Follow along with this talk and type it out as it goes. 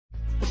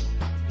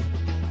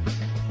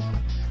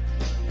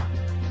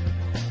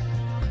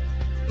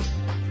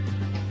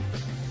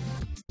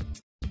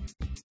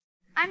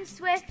I'm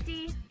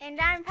Swifty. And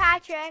I'm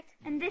Patrick.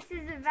 And this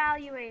is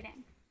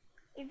evaluating.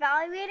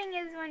 Evaluating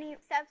is when you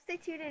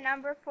substitute a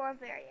number for a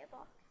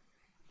variable.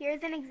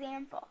 Here's an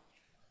example.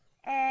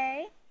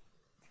 A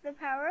to the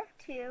power of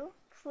 2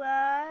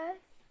 plus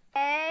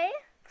A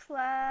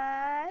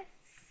plus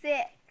 6.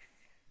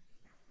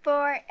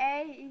 For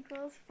A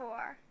equals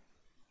 4.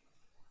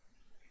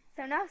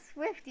 So now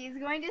Swifty is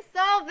going to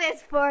solve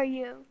this for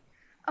you.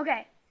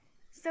 Okay,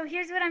 so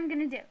here's what I'm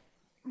going to do.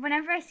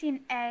 Whenever I see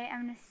an A,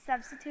 I'm going to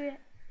substitute it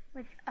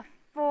with a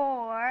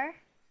 4.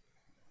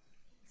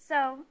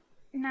 So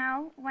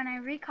now when I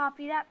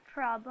recopy that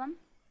problem,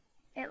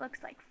 it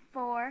looks like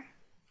 4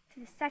 to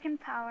the second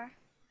power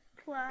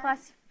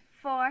plus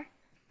 4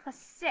 plus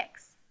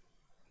 6.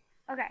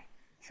 Okay,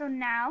 so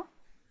now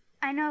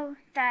I know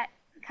that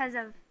because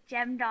of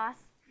GEMDOS,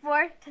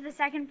 4 to the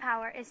second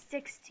power is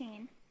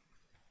 16.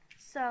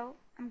 So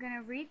I'm going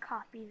to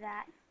recopy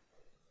that.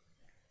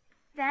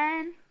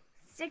 Then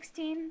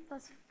 16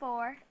 plus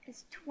 4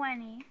 is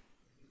 20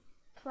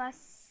 plus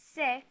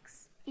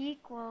 6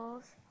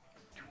 equals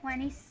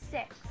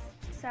 26.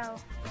 So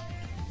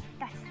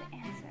that's the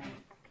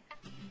answer.